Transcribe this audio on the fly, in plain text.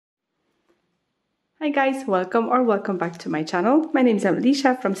Hi guys, welcome back to my channel. My name is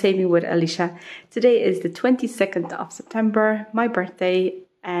Alicia from Saving with Alicia. Today is the 22nd of September, my birthday,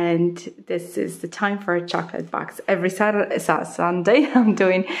 and this is the time for a chocolate box. Every Sunday I'm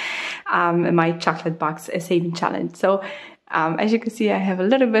doing my chocolate box saving challenge. So as you can see, I have a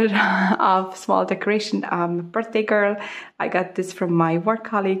little bit of small decoration. Birthday girl. I got this from my work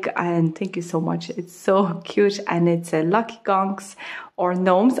colleague and thank you so much. It's so cute and it's a lucky gongs or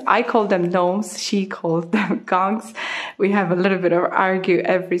gnomes. I call them gnomes. She calls them gongs. We have a little bit of argue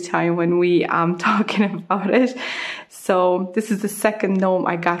every time when we talking about it. So this is the second gnome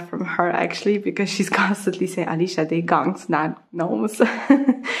I got from her actually, because she's constantly saying, Alicia, they gongs, not gnomes.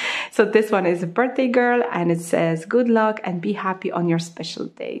 So this one is a birthday girl and it says good luck and be happy on your special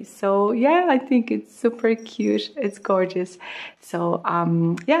day. So yeah, I think it's super cute. It's gorgeous. So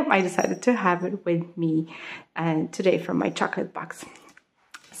yeah, I decided to have it with me today from my chocolate box.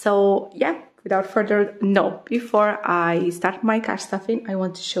 So yeah, without further ado, before I start my cash stuffing, I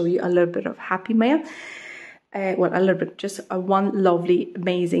want to show you a little bit of happy mail. Well, a little bit, just one lovely,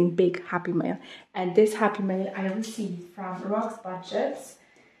 amazing, big happy mail. And this happy mail I received from Rox Budgets.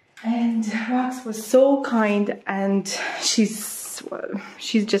 And Rox was so kind, and she's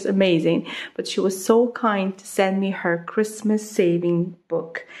just amazing. But she was so kind to send me her Christmas saving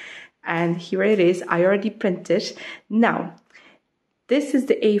book. And here it is. I already printed. Now, this is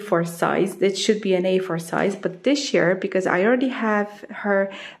the A4 size. It should be an A4 size, but this year, because I already have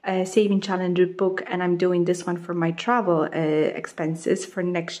her saving challenger book and I'm doing this one for my travel expenses for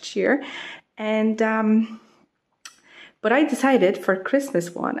next year. And but I decided for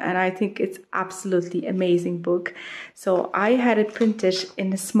Christmas one, and I think it's absolutely amazing book. So I had it printed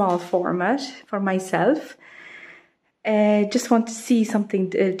in a small format for myself. Just want to see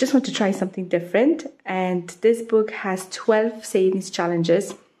something, just want to try something different. And this book has 12 savings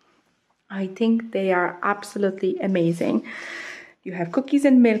challenges. I think they are absolutely amazing. You have cookies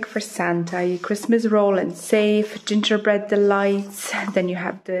and milk for Santa, Christmas roll and save, gingerbread delights. Then you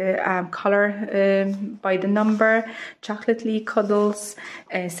have the color by the number, chocolately cuddles,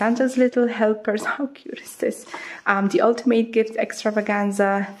 Santa's little helpers. How cute is this? The ultimate gift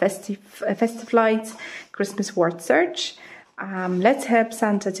extravaganza, festive lights, Christmas word search. Let's help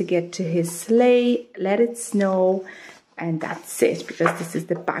Santa to get to his sleigh. Let it snow. And that's it, because this is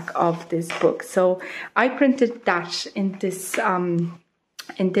the back of this book. So I printed that in this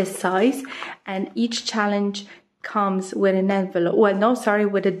size, and each challenge comes with an envelope. Well, no, sorry,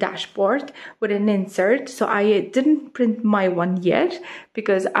 with a dashboard with an insert. So I didn't print my one yet,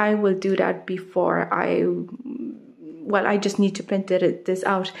 because I will do that before I just need to print this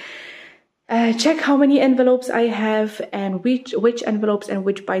out. Check how many envelopes I have and which envelopes and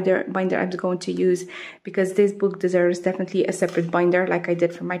which binder I'm going to use, because this book deserves definitely a separate binder like I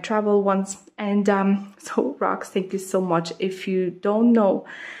did for my travel ones. And so Rox, thank you so much. If you don't know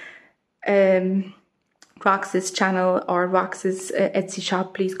Rox's channel or Rox's Etsy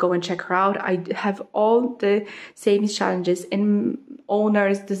shop, please go and check her out. I have all the savings challenges in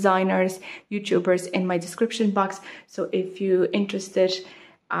owners, designers, YouTubers in my description box. So if you're interested,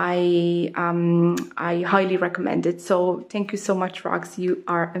 I highly recommend it. So thank you so much, Rox. You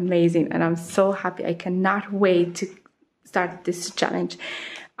are amazing, and I'm so happy. I cannot wait to start this challenge.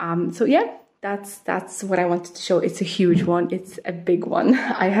 So yeah, that's what I wanted to show. It's a huge one. It's a big one.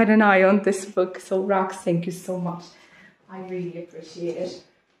 I had an eye on this book. So Rox, thank you so much. I really appreciate it.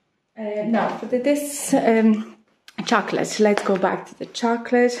 Now for this chocolate. Let's go back to the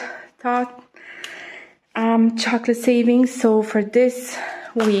chocolate talk. Chocolate savings. So for this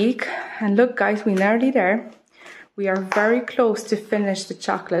week, and look guys, we're nearly there. We are very close to finish the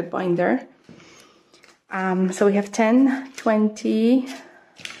chocolate binder. So we have 10, 20,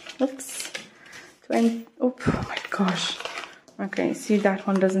 oops, 20, oh my gosh. Okay, see, that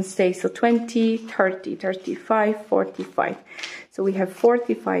one doesn't stay. So 20, 30, 35, 45. So we have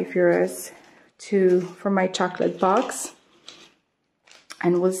 45 euros for my chocolate box.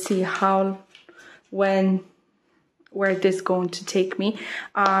 And we'll see where this is going to take me.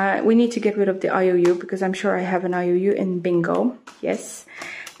 We need to get rid of the IOU, because I'm sure I have an IOU in bingo. Yes,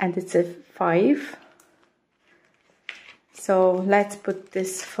 and it's a 5. So let's put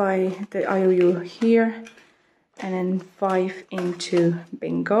this 5, the IOU here, and then 5 into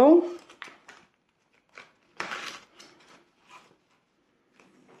bingo.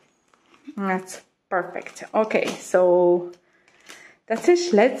 That's perfect. Okay, so that's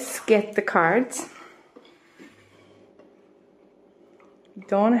it. Let's get the cards.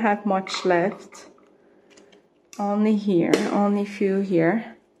 Don't have much left, only here, only few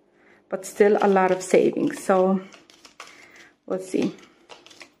here, but still a lot of savings. So let's see.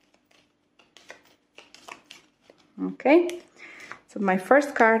 Okay, so my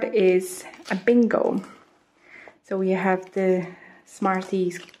first card is a bingo. So we have the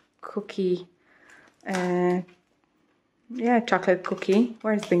Smarties cookie, yeah, chocolate cookie.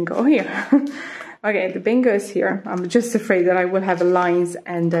 Where's bingo? Oh, here. Okay, the bingo is here. I'm just afraid that I will have lines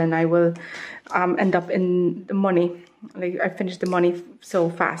and then I will end up in the money. Like I finished the money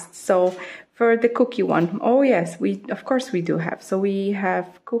so fast. So for the cookie one, oh yes, of course we do have. So we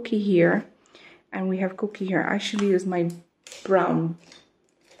have cookie here and we have cookie here. I should use my brown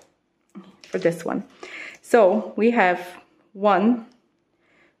for this one. So we have 1,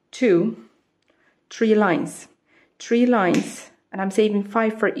 2, 3 lines. 3 lines, and I'm saving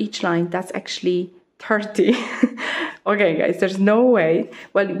 5 for each line. That's actually 30. Okay, guys, there's no way.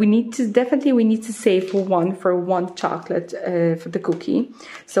 Well, we need to save 1 for 1 chocolate for the cookie.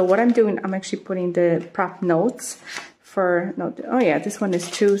 So what I'm doing, I'm actually putting the prop notes for, no, oh yeah, this one is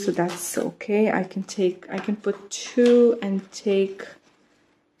 2, so that's okay. I can put 2 and take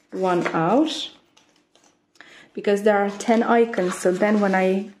 1 out, because there are 10 icons. So then when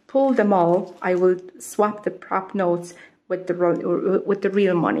I pull them all, I will swap the prop notes with the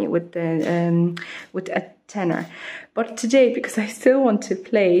real money, with a tenner. But today, because I still want to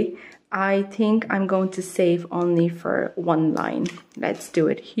play, I think I'm going to save only for 1 line. Let's do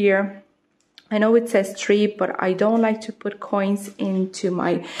it here. I know it says 3, but I don't like to put coins into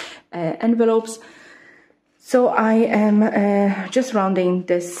my envelopes. So I am just rounding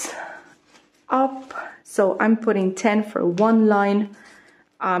this up. So I'm putting 10 for 1 line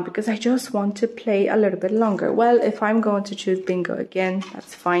because I just want to play a little bit longer. Well, if I'm going to choose bingo again,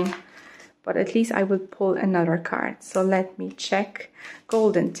 that's fine. But at least I will pull another card. So let me check.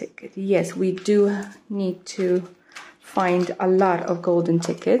 Golden ticket. Yes, we do need to find a lot of golden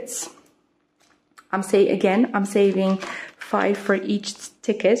tickets. I'm saving 5 for each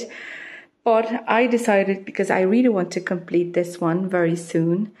ticket. But I decided, because I really want to complete this one very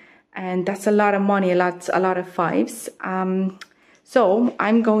soon, and that's a lot of money, a lot of 5s. So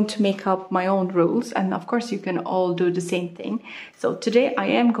I'm going to make up my own rules, and of course you can all do the same thing. So today I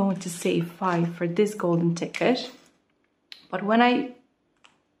am going to save 5 for this golden ticket, but when I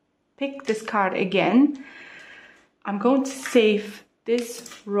pick this card again, I'm going to save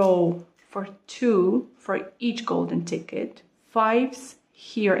this row for 2 for each golden ticket, 5s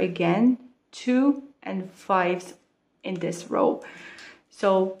here again, 2 and 5s in this row.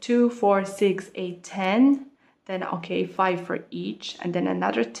 So 2, 4, 6, 8, 10, then okay, 5 for each, and then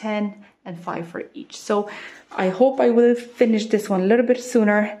another 10 and 5 for each. So I hope I will finish this one a little bit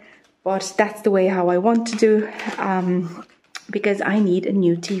sooner, but that's the way how I want to do, because I need a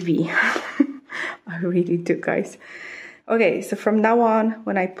new TV. I really do, guys. Okay, so from now on,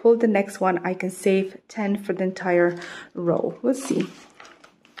 when I pull the next one, I can save 10 for the entire row. We'll see.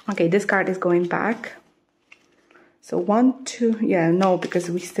 Okay, this card is going back. So 1, 2, yeah, no, because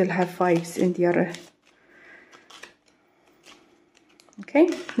we still have 5s in the other. Okay,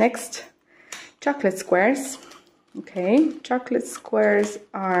 next, chocolate squares. Okay, chocolate squares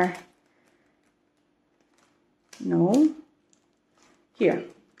are, no, here.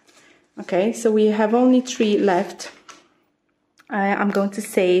 Okay, so we have only 3 left. I'm going to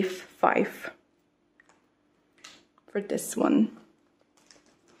save 5 for this one.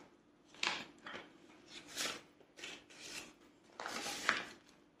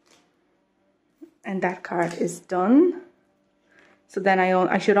 And that card is done. So then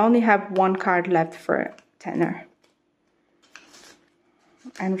I should only have 1 card left for tenner.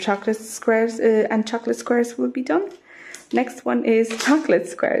 And chocolate squares will be done. Next one is chocolate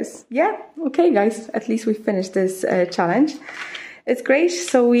squares. Yeah, okay guys, at least we finished this challenge. It's great.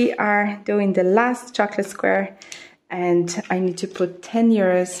 So we are doing the last chocolate square, and I need to put 10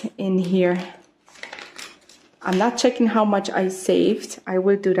 euros in here. I'm not checking how much I saved. I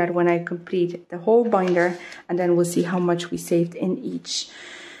will do that when I complete the whole binder, and then we'll see how much we saved in each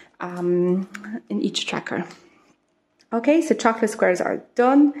tracker. Okay, so chocolate squares are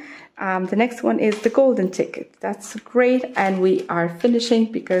done. The next one is the golden ticket. That's great, and we are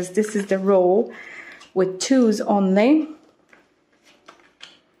finishing because this is the row with 2s only.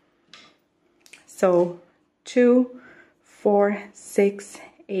 So 2, 4, 6,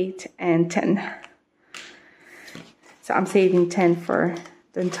 8, and 10. So I'm saving 10 for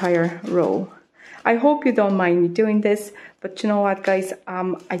the entire row. I hope you don't mind me doing this, but you know what, guys,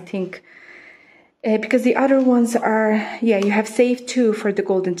 I think because the other ones are, yeah, you have saved 2 for the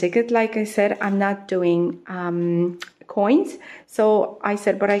golden ticket. Like I said, I'm not doing coins. So I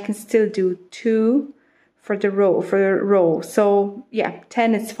said, but I can still do 2 for the row. So yeah,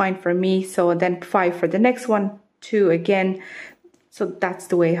 10 is fine for me. So then 5 for the next one, 2 again. So that's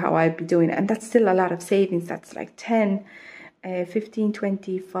the way how I'd be doing it. And that's still a lot of savings. That's like 10, 15,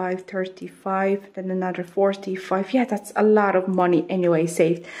 25, 35, then another 45. Yeah, that's a lot of money anyway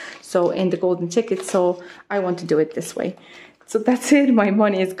saved. So in the golden ticket, so I want to do it this way. So that's it, my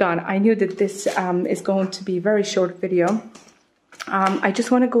money is gone. I knew that this is going to be a very short video. I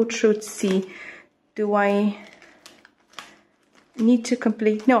just want to go through to see, do I need to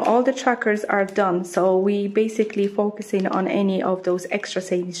complete? No, all the trackers are done. So we basically focusing on any of those extra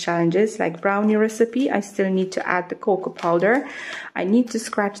savings challenges, like brownie recipe. I still need to add the cocoa powder. I need to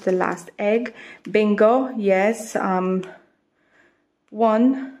scratch the last egg. Bingo, yes. 2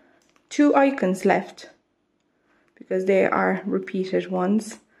 icons left because they are repeated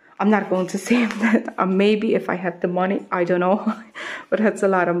ones. I'm not going to save that. Maybe if I have the money, I don't know. But that's a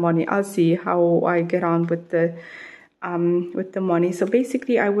lot of money. I'll see how I get on with the money. So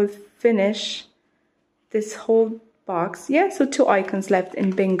basically I will finish this whole box. Yeah, so 2 icons left in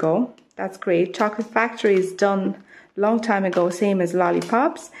bingo. That's great. Chocolate Factory is done long time ago, same as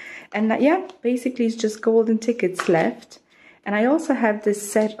lollipops. And yeah, basically it's just golden tickets left. And I also have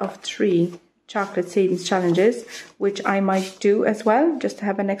this set of 3 chocolate savings challenges, which I might do as well, just to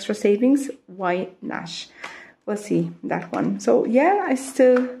have an extra savings. Why not? We'll see that one. So yeah, I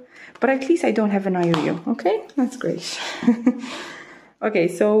still, but at least I don't have an IOU. Okay, that's great. Okay,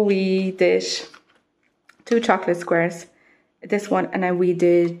 so we did 2 chocolate squares, this one, and then we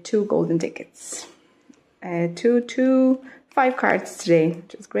did 2 golden tickets. 5 cards today,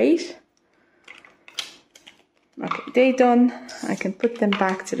 which is great. Okay, they done. I can put them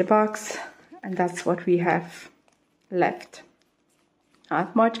back to the box, and that's what we have left.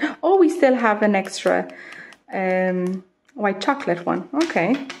 Not much. Oh, we still have an extra white chocolate one.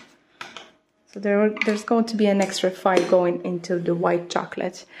 Okay. So there's going to be an extra 5 going into the white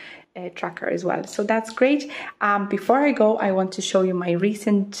chocolate tracker as well. So that's great. Before I go, I want to show you my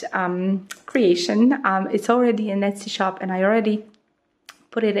recent creation. It's already an Etsy shop, and I already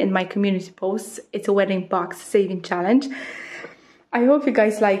put it in my community posts. It's a wedding box saving challenge. I hope you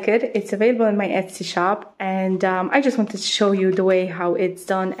guys like it. It's available in my Etsy shop, and I just wanted to show you the way how it's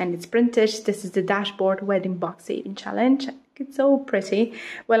done and it's printed. This is the dashboard wedding box saving challenge. It's so pretty.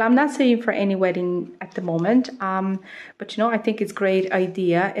 Well, I'm not saving for any wedding at the moment, but you know, I think it's a great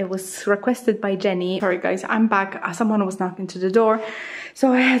idea. It was requested by Jenny. Sorry guys, I'm back. Someone was knocking to the door,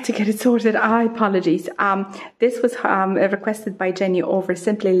 so I had to get it sorted. Apologies. This was requested by Jenny over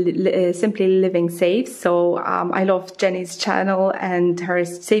Simply Living Saves. So I love Jenny's channel, and her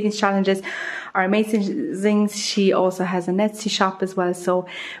savings challenges are amazing. She also has an Etsy shop as well. So,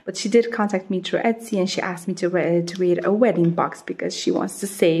 but she did contact me through Etsy, and she asked me to read a wedding box because she wants to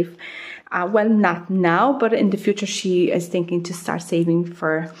save. Well, not now, but in the future she is thinking to start saving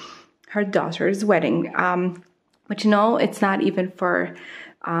for her daughter's wedding. But you know, it's not even for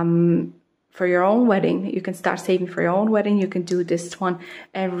your own wedding. You can start saving for your own wedding. You can do this one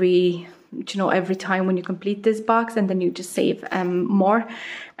every time when you complete this box, and then you just save more,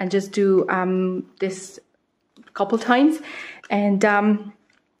 and just do this a couple times. And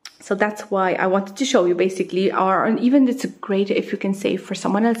so that's why I wanted to show you basically, or even it's great if you can save for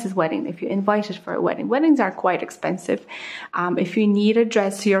someone else's wedding, if you're invited for a wedding. Weddings are quite expensive. If you need a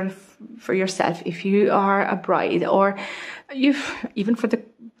dress for yourself, if you are a bride, or even for the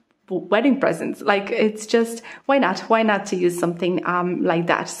wedding presents, like, it's just, why not to use something like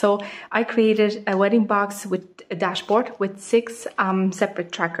that. So I created a wedding box with a dashboard with 6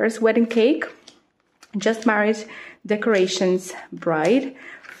 separate trackers: wedding cake, just married, decorations, bride,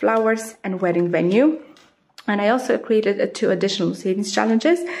 flowers, and wedding venue. And I also created 2 additional savings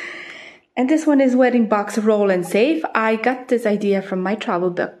challenges. And this one is wedding box roll and save. I got this idea from my travel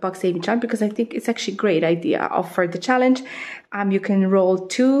box saving challenge because I think it's actually a great idea for the challenge. You can roll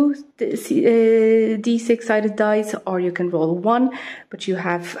 2 D6 sided dice, or you can roll 1, but you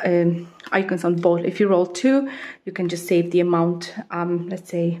have icons on both. If you roll 2, you can just save the amount. Let's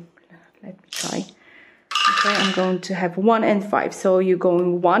say, let me try. Okay, I'm going to have 1 and 5. So you're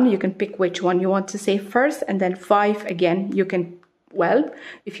going 1, you can pick which one you want to save first, and then 5 again, you can, well,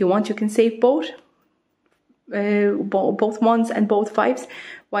 if you want, you can save both both 1s and both 5s.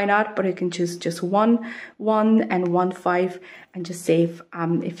 Why not? But you can choose just 1 and 1 5 and just save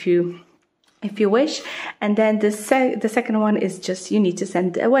if you wish. And then the second one is just, you need to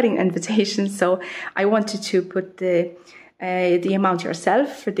send a wedding invitation. So I wanted to put the amount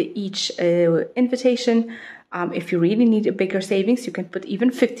yourself for each invitation. If you really need a bigger savings, you can put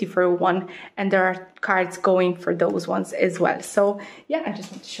even 50 for one, and there are cards going for those ones as well. So yeah, I just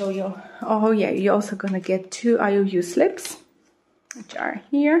want to show you. Oh yeah, you're also gonna get 2 IOU slips, which are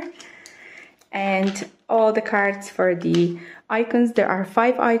here. And all the cards for the icons. There are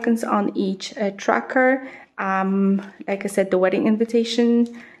 5 icons on each tracker. Like I said, the wedding invitation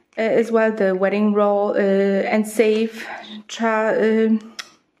as well, the wedding roll and save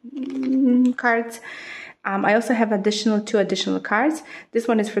cards. I also have 2 additional cards. This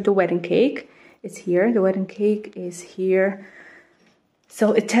one is for the wedding cake. It's here. The wedding cake is here.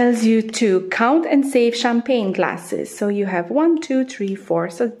 So it tells you to count and save champagne glasses. So you have 1, 2, 3, 4.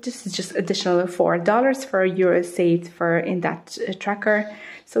 So this is just additional $4 for euros saved for in that tracker.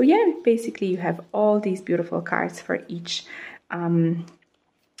 So yeah, basically you have all these beautiful cards for each icon.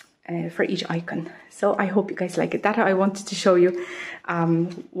 So I hope you guys like it. That I wanted to show you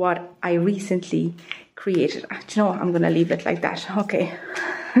what I recently created. You know what? I'm gonna leave it like that. Okay.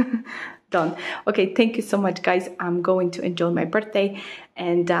 Done. Okay, thank you so much, guys. I'm going to enjoy my birthday,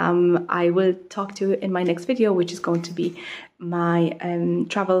 and I will talk to you in my next video, which is going to be my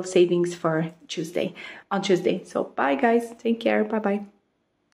travel savings for on Tuesday. So bye, guys. Take care. Bye bye.